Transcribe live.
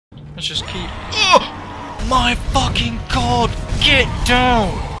Let's just keep... Oh! My fucking god! Get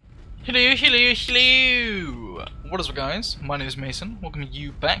down! Hello, hello, hello! What is up, guys? My name is Mason. Welcome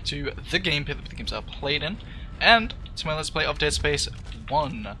you back to the gameplay that the games are played in, and to my Let's Play of Dead Space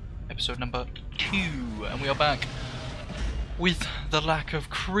 1, episode number 2. And we are back with the lack of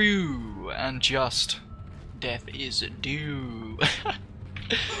crew, and just death is due.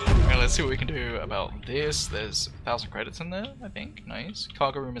 Alright, let's see what we can do about this. There's 1,000 credits in there, I think. Nice.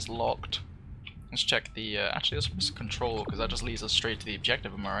 Cargo room is locked. Let's check the, actually let's press control, because that just leads us straight to the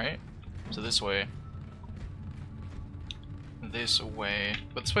objective, am I right? So this way. This way.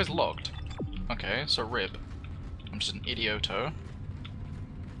 But this way's locked. Okay, so rip. I'm just an idioto.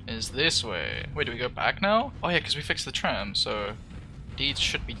 Is this way. Wait, do we go back now? Oh yeah, because we fixed the tram, so deeds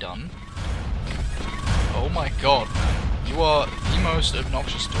should be done. Oh my god, man. You are the most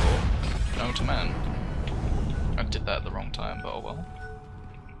obnoxious door known to man. I did that at the wrong time, but oh well.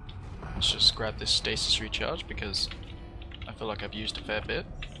 Let's just grab this stasis recharge because I feel like I've used a fair bit.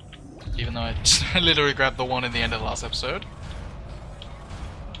 Even though I literally grabbed the one in the end of the last episode.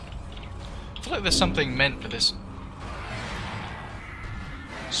 I feel like there's something meant for this.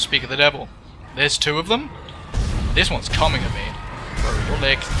 Speak of the devil. There's two of them? This one's coming at me. Bro, your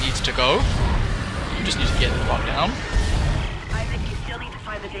leg needs to go. You just need to get the fuck down. Isaac, you still need to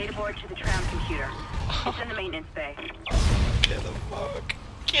find the data board to the tram computer. It's in the maintenance bay. Get the fuck.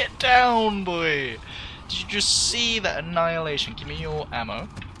 Get down, boy! Did you just see that annihilation? Give me your ammo.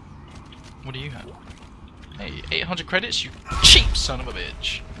 What do you have? Hey, 800 credits, you cheap son of a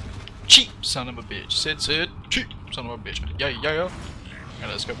bitch. Cheap son of a bitch. Sid, cheap son of a bitch. Yeah. Alright,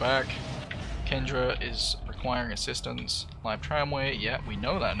 let's go back. Kendra is requiring assistance. Live tramway, yeah, we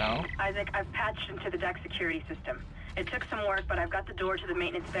know that now. Isaac, I've patched into the deck security system. It took some work, but I've got the door to the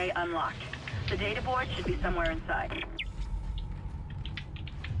maintenance bay unlocked. The data board should be somewhere inside.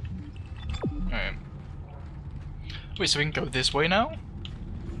 Alright. Wait, so we can go this way now?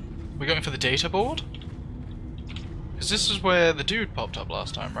 We're going for the data board? Because this is where the dude popped up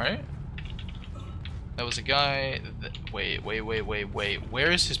last time, right? There was a guy that... Wait.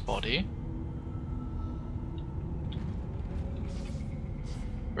 Where is his body?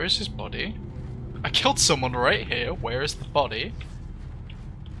 Where is his body? I killed someone right here. Where is the body?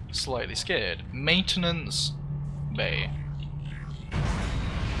 Slightly scared. Maintenance bay.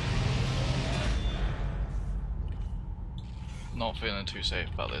 Not feeling too safe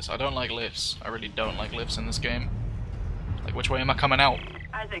about this. I don't like lifts. I really don't like lifts in this game. Like, which way am I coming out?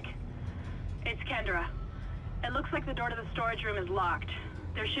 Isaac, it's Kendra. It looks like the door to the storage room is locked.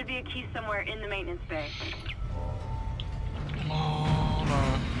 There should be a key somewhere in the maintenance bay. Oh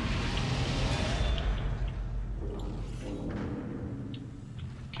no.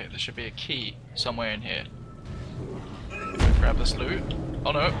 Okay, there should be a key somewhere in here. Grab this loot.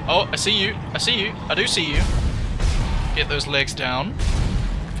 Oh no. Oh, I see you. I do see you. Get those legs down.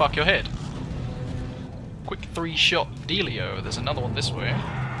 Fuck your head. Quick 3-shot dealio. There's another one this way.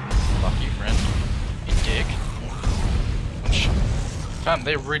 Fuck you, friend. You dick. Fam,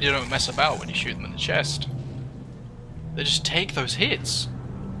 they really don't mess about when you shoot them in the chest. They just take those hits.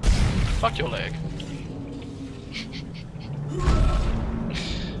 Fuck your leg.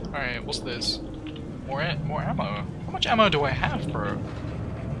 Alright, what's this? More ammo. How much ammo do I have, bro?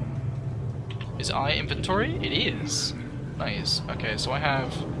 Is I inventory? It is. Nice. Okay, so I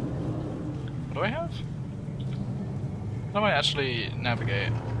have... What do I have? How do I actually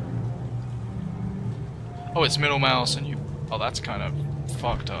navigate? Oh, it's middle mouse and you... Oh, that's kind of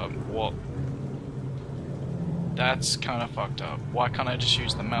fucked up. What? That's kind of fucked up. Why can't I just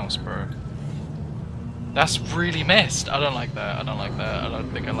use the mouse, bro? That's really messed. I don't like that. I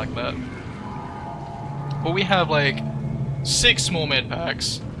don't think I like that. But we have like 6 small med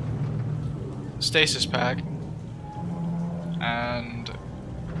packs. Stasis pack and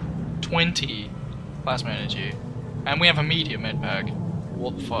 20 plasma energy, and we have a medium med pack.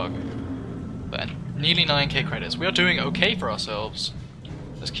 What the fuck? But nearly 9k credits. We are doing okay for ourselves.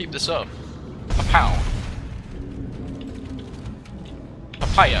 Let's keep this up. Papow.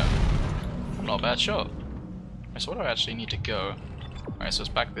 Papaya. Not a bad shot. Alright, so where do I actually need to go? Alright, so it's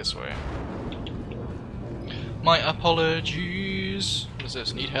back this way. My apologies. What is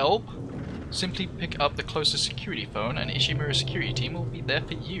this? Need help? Simply pick up the closest security phone and Ishimura's security team will be there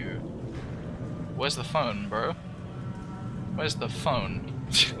for you. Where's the phone, bro? Where's the phone?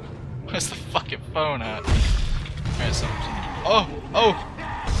 Where's the fucking phone at? Alright, so... Oh!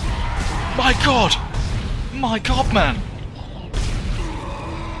 My god! My god, man!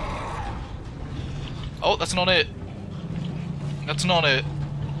 Oh, that's not it. That's not it.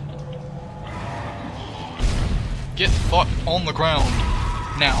 Get fucked on the ground.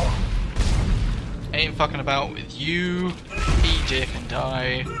 Now. Ain't fucking about with you. Eat dick and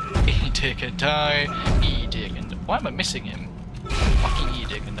die. Eat dick and die. Eat dick and die. Why am I missing him? Fucking eat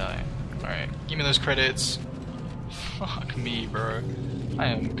dick and die. Alright, give me those credits. Fuck me, bro. I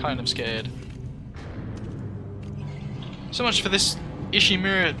am kind of scared. So much for this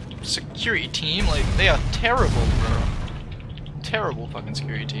Ishimura security team. Like, they are terrible, bro. Terrible fucking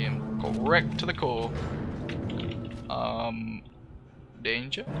security team. Got wrecked to the core.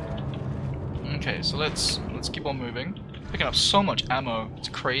 Danger? Okay, so let's keep on moving. Picking up so much ammo, it's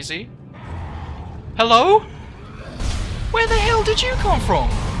crazy. Hello? Where the hell did you come from?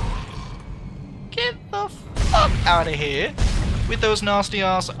 Get the fuck out of here with those nasty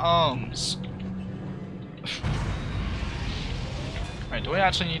ass arms. Right, do I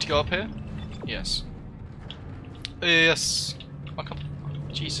actually need to go up here? Yes. Yes. Oh,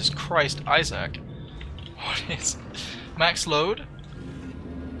 Jesus Christ, Isaac. What is max load?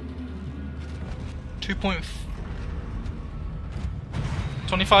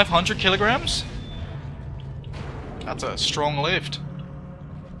 2,500 kilograms? That's a strong lift.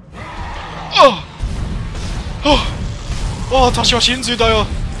 Oh! Oh! Tashi wa Shinzu da yo!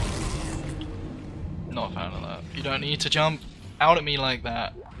 Not a fan of that. You don't need to jump out at me like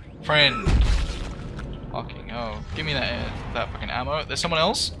that. Friend. Fucking hell. Give me that fucking ammo. There's someone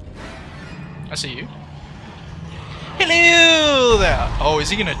else? I see you. Hello there! Oh, is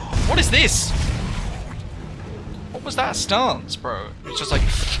he gonna... What is this? What was that stance, bro? It's just like...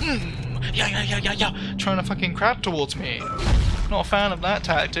 yeah, trying to fucking crab towards me. Not a fan of that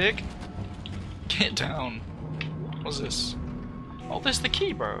tactic. Get down. What's this? Oh, there's the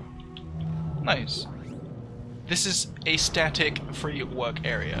key, bro. Nice. This is a static free work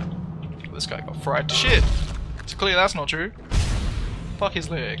area. This guy got fried to shit. So clearly that's not true. Fuck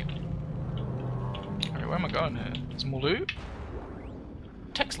his leg. Alright, where am I going here? Some more loot?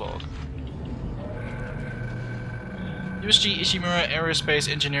 Text log. USG Ishimura Aerospace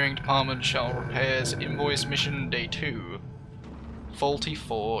Engineering Department shall repairs invoice mission day 2. Faulty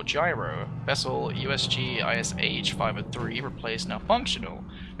 4 gyro. Vessel USG ISH 503 replaced now functional.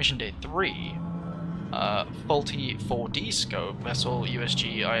 Mission day 3. Faulty 4D scope. Vessel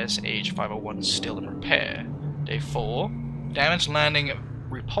USG ISH 501 still in repair. Day 4. Damaged landing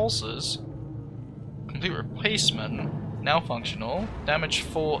repulsors. Complete replacement. Now functional. Damage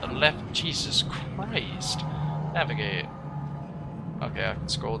 4 left. Jesus Christ. Navigate. Okay, I can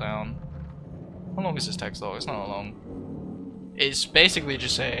scroll down. How long is this text log? It's not long. It's basically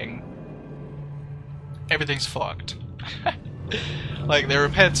just saying everything's fucked. Like, they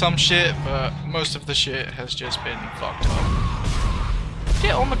repaired some shit, but most of the shit has just been fucked up.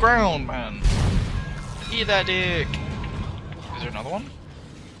 Get on the ground, man. Eat that dick. Is there another one?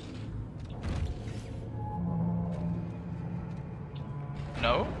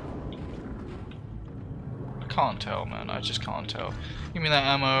 No? I can't tell, man. I just can't tell. Give me that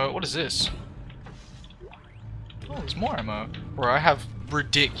ammo. What is this? Oh, there's more ammo. Bro, I have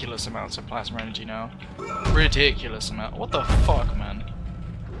ridiculous amounts of plasma energy now. Ridiculous amount. What the fuck, man?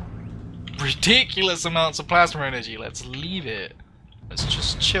 Ridiculous amounts of plasma energy. Let's leave it. Let's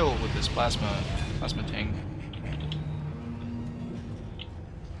just chill with this plasma thing.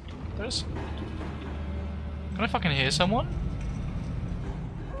 Can I fucking hear someone?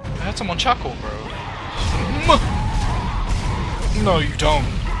 I heard someone chuckle, bro. No, you don't.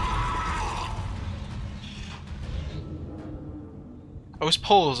 I was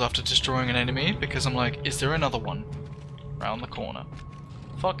paused after destroying an enemy because I'm like, is there another one around the corner?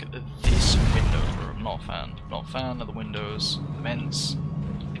 Fuck this window, bro. I'm not a fan. Not a fan of the windows, the vents.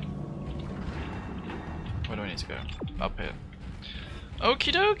 Where do I need to go? Up here.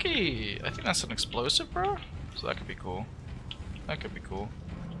 Okie dokie! I think that's an explosive, bro. So that could be cool. That could be cool.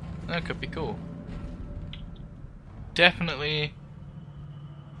 That could be cool. Definitely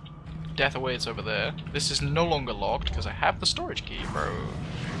death awaits over there. This is no longer locked because I have the storage key, bro.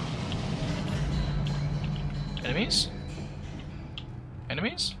 Enemies?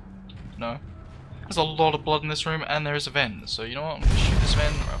 Enemies? No. There's a lot of blood in this room and there is a vent. So you know what? I'm gonna shoot this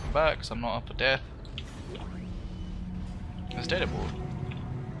vent right off the bat because I'm not up for death. There's data board.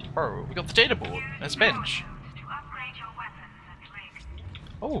 Bro, we got the data board. There's bench.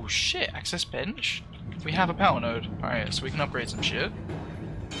 Oh shit, access bench. We have a power node. Alright, so we can upgrade some shit.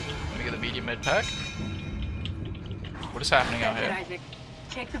 Let me get the medium med pack. What is happening out here? Isaac.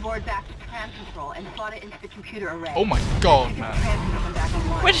 Take the board back to command control and plot it into the computer array. Oh my god, man.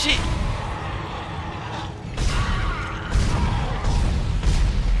 Where did he...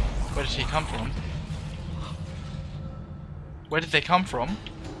 Where did he come from? Where did they come from?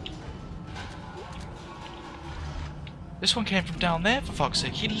 This one came from down there, for fuck's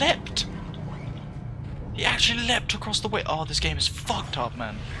sake. He leapt! He actually leapt across the way. Oh, this game is fucked up,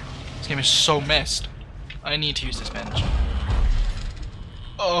 man. This game is so messed. I need to use this bench.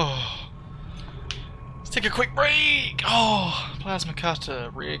 Oh. Let's take a quick break. Oh, plasma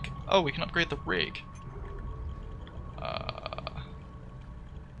cutter rig. Oh, we can upgrade the rig.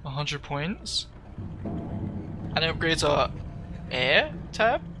 100 points. And it upgrades our air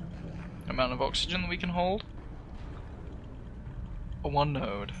tab. Amount of oxygen that we can hold. A 1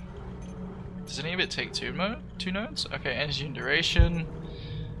 node. Does any of it take 2 nodes? Okay, energy and duration.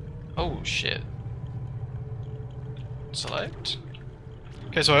 Oh shit. Select.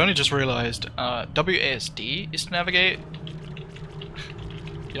 Okay, so I only just realized WASD is to navigate.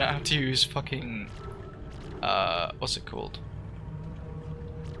 You don't have to use fucking what's it called?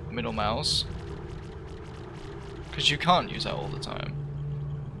 Middle mouse. Because you can't use that all the time.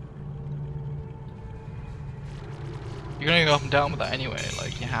 You're gonna go up and down with that anyway,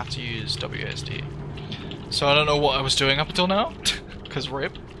 like you have to use WASD. So I don't know what I was doing up until now, because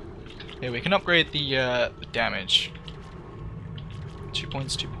RIP. Yeah, we can upgrade the damage. 2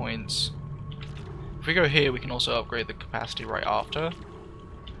 points, 2 points. If we go here, we can also upgrade the capacity right after.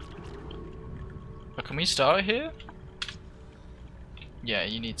 But can we start here? Yeah,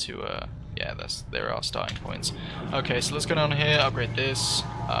 you need to, yeah, there are starting points. Okay, so let's go down here, upgrade this.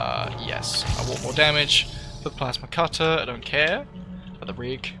 Yes, I want more damage. The plasma cutter, I don't care. But the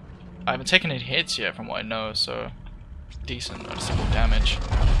rig, I haven't taken any hits yet from what I know, so decent, noticeable damage.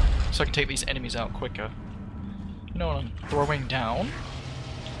 So I can take these enemies out quicker. You know what I'm throwing down?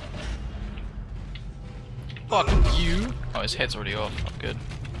 Fuck you! Oh, his head's already off. I'm good.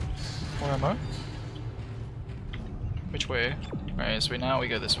 Where am I? Which way? Alright, so now we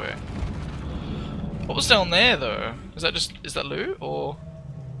go this way. What was down there though? Is that loot? Or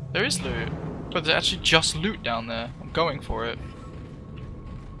there is loot. But there's actually just loot down there. I'm going for it.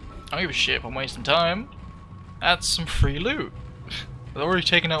 I don't give a shit if I'm wasting time. That's some free loot. I've already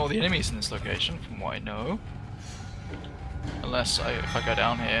taken out all the enemies in this location, from what I know. Unless if I go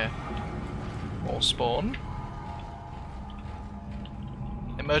down here, more spawn.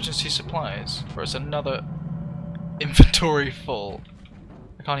 Emergency supplies. Or it's another inventory full.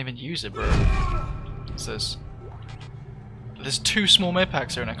 I can't even use it, bro. What's this? There's 2 small med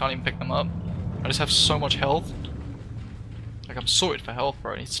packs here and I can't even pick them up. I just have so much health. Like, I'm sorted for health,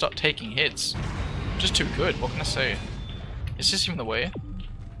 bro. I need to start taking hits. I'm just too good, what can I say? Is this even the way?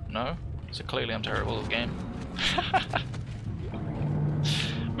 No? So clearly I'm terrible at the game.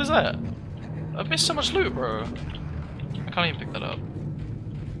 What is that? I've missed so much loot, bro. I can't even pick that up.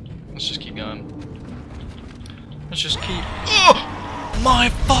 Let's just keep going. Let's just keep... Oh! My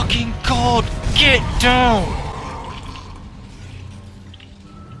fucking god! Get down!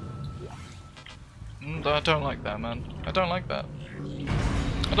 I don't like that, man. I don't like that.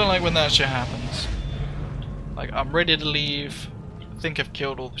 I don't like when that shit happens. Like, I'm ready to leave, think I've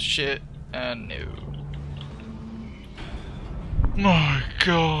killed all the shit, and no. My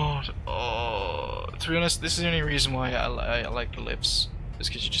god. Oh. To be honest, this is the only reason why I like the lifts. Is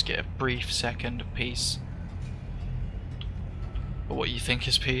because you just get a brief second of peace. Or what you think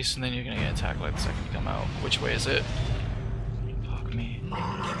is peace, and then you're gonna get attacked like the second you come out. Which way is it? Fuck me.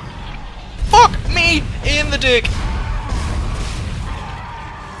 Fuck me in the dick!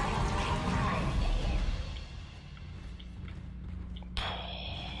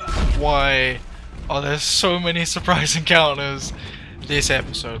 Why are there so many surprise encounters this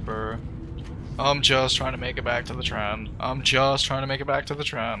episode, bro? I'm just trying to make it back to the tram. I'm just trying to make it back to the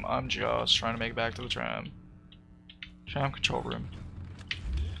tram. I'm just trying to make it back to the tram. Tram control room.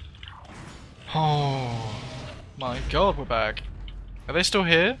 Oh my god, we're back. Are they still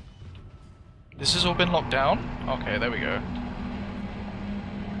here? This has all been locked down? Okay, there we go.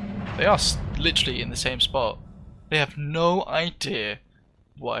 They are literally in the same spot. They have no idea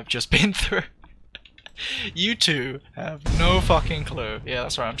what I've just been through. You two have no fucking clue. Yeah,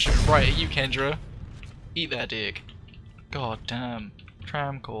 that's right, I'm shooting right at you, Kendra. Eat that dick. God damn.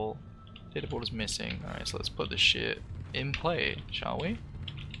 Tram call. Data board is missing. Alright, so let's put this shit in play, shall we?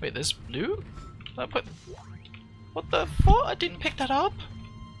 Wait, there's loot? I put... What the fuck? I didn't pick that up?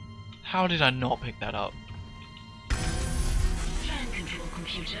 How did I not pick that up? Tram control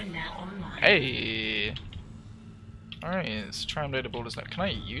computer now online. Hey! Alright, it's tram data board is now. Can I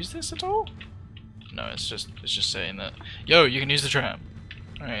use this at all? No, it's just saying that. Yo, you can use the tram.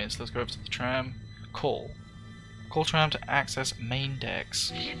 Alright, so let's go over to the tram. Call. Call tram to access main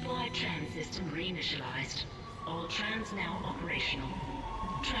decks. Shipwide tram system reinitialized. All trams now operational.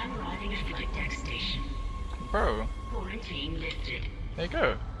 Tram arriving at flight deck station. Bro. Quarantine lifted. There you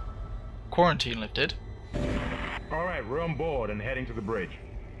go. Quarantine lifted. Alright, we're on board and heading to the bridge.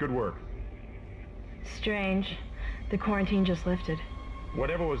 Good work. Strange. The quarantine just lifted.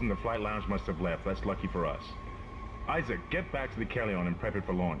 Whatever was in the flight lounge must have left. That's lucky for us. Isaac, get back to the Kellion and prep it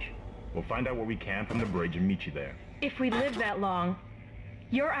for launch. We'll find out what we can from the bridge and meet you there. If we live that long,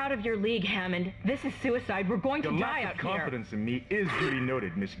 you're out of your league, Hammond. This is suicide. We're going to Your die lack out of confidence in me is duly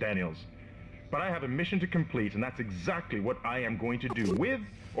noted, Miss Daniels. But I have a mission to complete, and that's exactly what I am going to do, with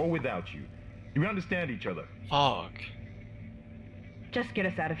or without you. Do we understand each other? Fuck. Just get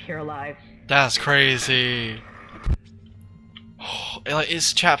us out of here alive. That's crazy. Like,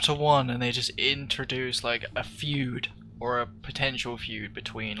 it's chapter 1 and they just introduce like a feud or a potential feud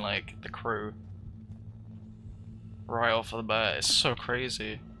between like the crew right off of the bat. It's so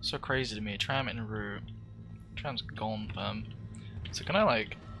crazy. So crazy to me. Tram en route. Tram's gone, fam. So can I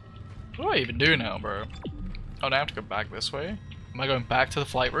like... What do I even do now, bro? Oh, now I have to go back this way? Am I going back to the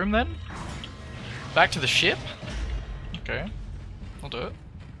flight room then? Back to the ship? Okay. I'll do it.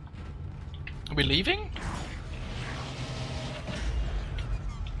 Are we leaving?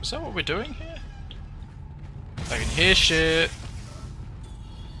 Is that what we're doing here? I can hear shit.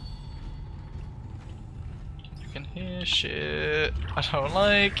 I can hear shit. I don't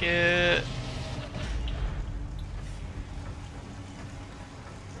like it.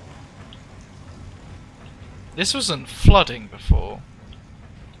 This wasn't flooding before,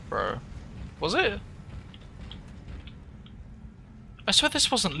 bro. Was it? I swear this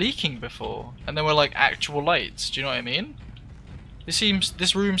wasn't leaking before, and there were like actual lights. Do you know what I mean?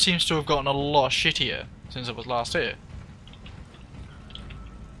 This room seems to have gotten a lot shittier since I was last here.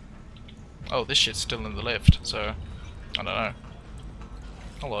 Oh, this shit's still in the lift, so I don't know.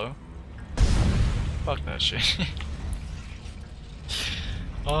 Hello. Fuck that shit.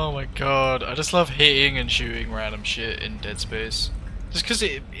 Oh my god, I just love hitting and shooting random shit in Dead Space. Just because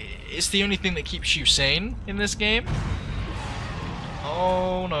it's the only thing that keeps you sane in this game.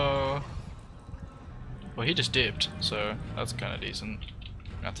 Oh no. Well, he just dipped, so that's kind of decent.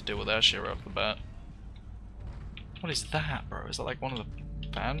 I have to deal with that shit right off the bat. What is that, bro? Is that like one of the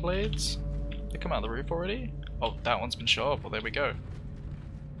fan blades? They come out of the roof already? Oh, that one's been shot up. Well, there we go.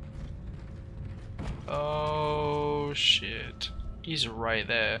 Oh shit. He's right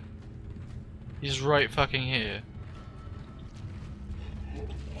there. He's right fucking here.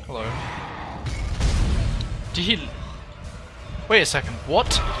 Hello. Did he... Wait a second,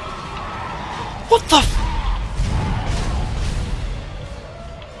 what? What the f...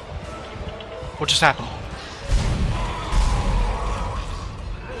 What just happened?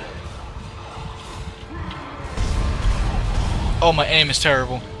 Oh, my aim is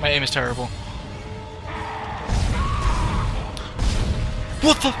terrible. My aim is terrible.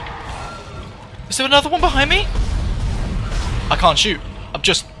 What the... Is there another one behind me? I can't shoot. I'm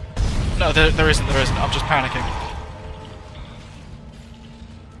just... No, there isn't. I'm just panicking.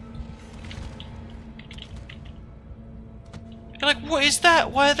 You're like, what is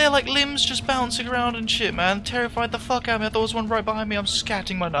that? Why are there like limbs just bouncing around and shit, man? Terrified the fuck out of me. I thought there was one right behind me. I'm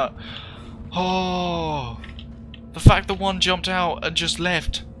scatting my nut. Oh... The fact that one jumped out and just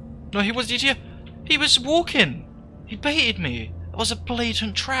left. No, he was walking. He baited me. It was a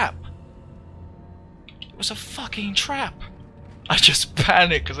blatant trap. It was a fucking trap. I just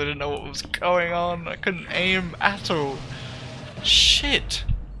panicked because I didn't know what was going on. I couldn't aim at all. Shit.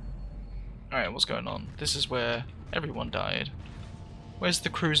 Alright, what's going on? This is where everyone died. Where's the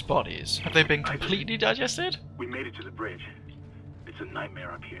crew's bodies? Have they been completely digested? We made it to the bridge. It's a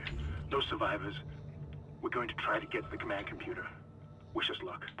nightmare up here. No survivors. We're going to try to get to the command computer. Wish us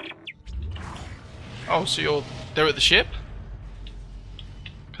luck. Oh, so you're there at the ship?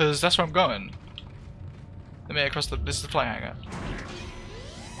 Because that's where I'm going. Let me across the... This is the flight hangar.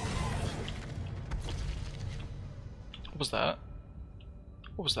 What was that?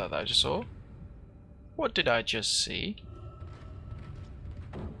 What was that I just saw? What did I just see?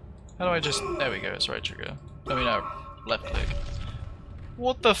 How do I just... There we go, it's right trigger. I mean, left click.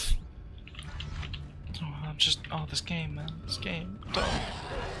 What the f... Oh, I'm just... Oh, this game, man. This game. Don't...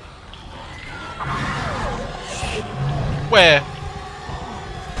 Where?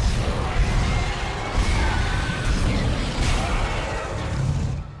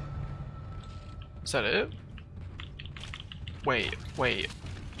 Is that it? Wait.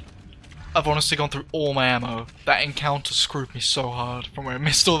 I've honestly gone through all my ammo. That encounter screwed me so hard from where I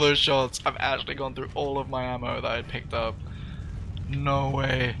missed all those shots. I've actually gone through all of my ammo that I'd picked up. No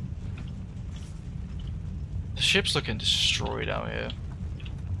way. The ship's looking destroyed out here.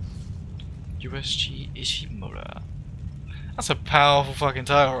 USG Ishimura. That's a powerful fucking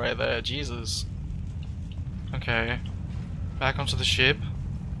title right there, Jesus. Okay. Back onto the ship.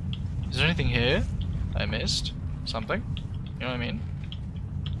 Is there anything here I missed? Something? You know what I mean?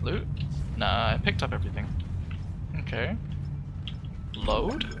 Loot? Nah, I picked up everything. Okay.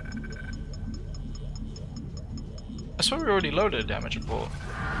 Load? I swear we already loaded a damage report.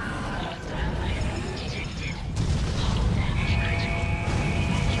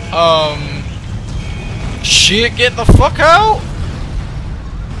 Shit, get the fuck out!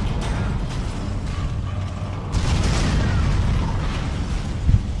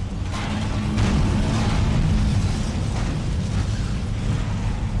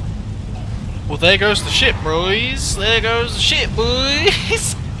 Well, there goes the shit, boys. There goes the shit,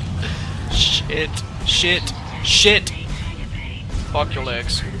 boys. Shit, shit, shit. Fuck your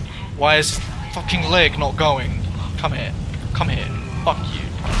legs. Why is fucking leg not going? Come here. Come here. Fuck you.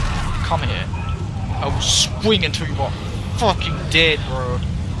 Come here. I will swing until you are fucking dead, bro.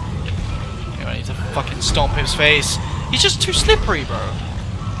 Anyway, I need to fucking stomp his face. He's just too slippery, bro.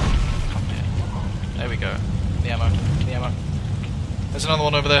 Come here. There we go. The ammo. The ammo. There's another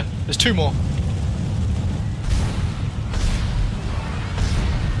one over there. There's two more.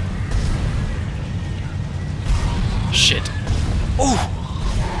 Shit. Oh!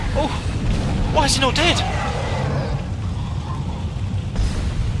 Oh! Why is he not dead?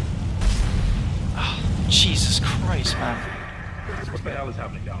 Oh, Jesus Christ, man. What the hell is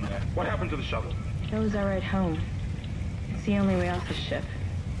happening down there? What happened to the shuttle? That was our ride home. It's the only way off the ship.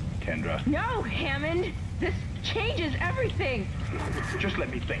 Kendra, No, Hammond! This changes everything! just let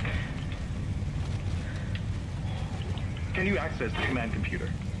me think. Can you access the command computer?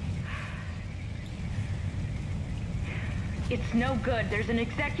 It's no good. There's an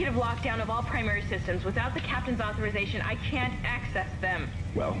executive lockdown of all primary systems. Without the captain's authorization, I can't access them.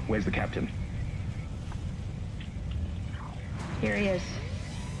 Well, where's the captain? Here he is.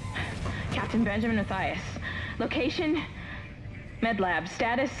 Captain Benjamin Matthias. Location? Med lab.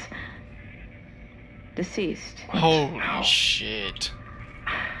 Status? Deceased. Holy shit.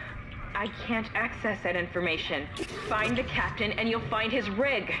 I can't access that information. Find the captain and you'll find his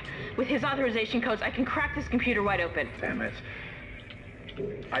rig. With his authorization codes, I can crack this computer wide open. Damn it.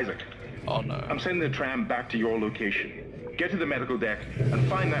 Isaac, Oh no. I'm sending the tram back to your location. Get to the medical deck and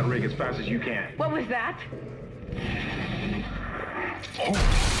find that rig as fast as you can. What was that?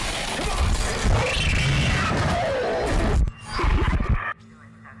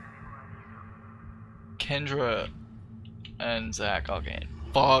 Kendra and Zach are getting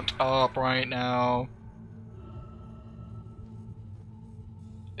fucked up right now.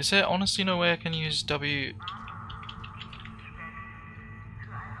 Is there honestly no way I can use W?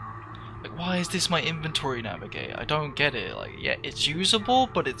 Like, why is this my inventory navigate? I don't get it. Like, yeah, it's usable,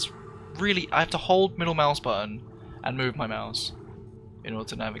 but it's really, I have to hold middle mouse button and move my mouse in order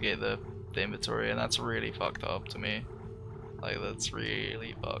to navigate the inventory, and that's really fucked up to me. Like, that's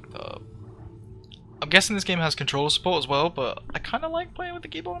really fucked up. I'm guessing this game has controller support as well, but I kind of like playing with the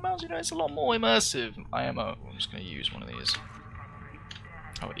keyboard and mouse, you know, it's a lot more immersive. IMO. I'm just going to use one of these.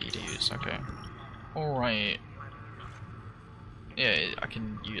 Oh, E to use, okay. Alright. Yeah, I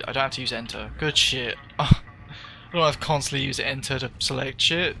can use, I don't have to use enter. Good shit. I don't have to constantly use enter to select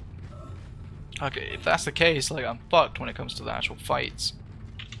shit. Okay, if that's the case, like, I'm fucked when it comes to the actual fights.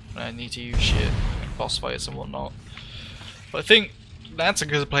 I need to use shit, like boss fights and whatnot. But I think that's a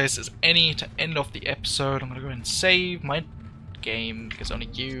good place as any to end off the episode. I'm going to go ahead and save my game, because only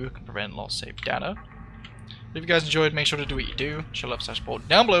you can prevent lost saved data. If you guys enjoyed, make sure to do what you do. Show love / support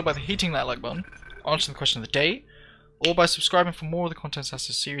down below by hitting that like button, answering the question of the day, or by subscribing for more of the content as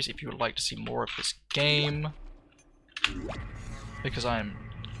this series if you would like to see more of this game. Because I'm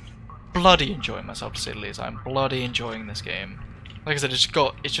bloody enjoying myself, to say the least. I'm bloody enjoying this game. Like I said, it's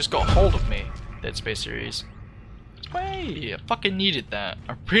just got hold of me, Dead Space series. Hey, I fucking needed that.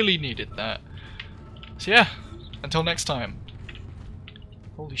 I really needed that. So yeah, until next time.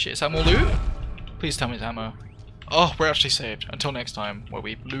 Holy shit, is that more loot? Please tell me it's ammo. Oh, we're actually saved. Until next time, where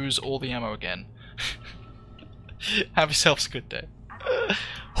we lose all the ammo again. Have yourselves a good day.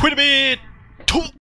 Wait a bit!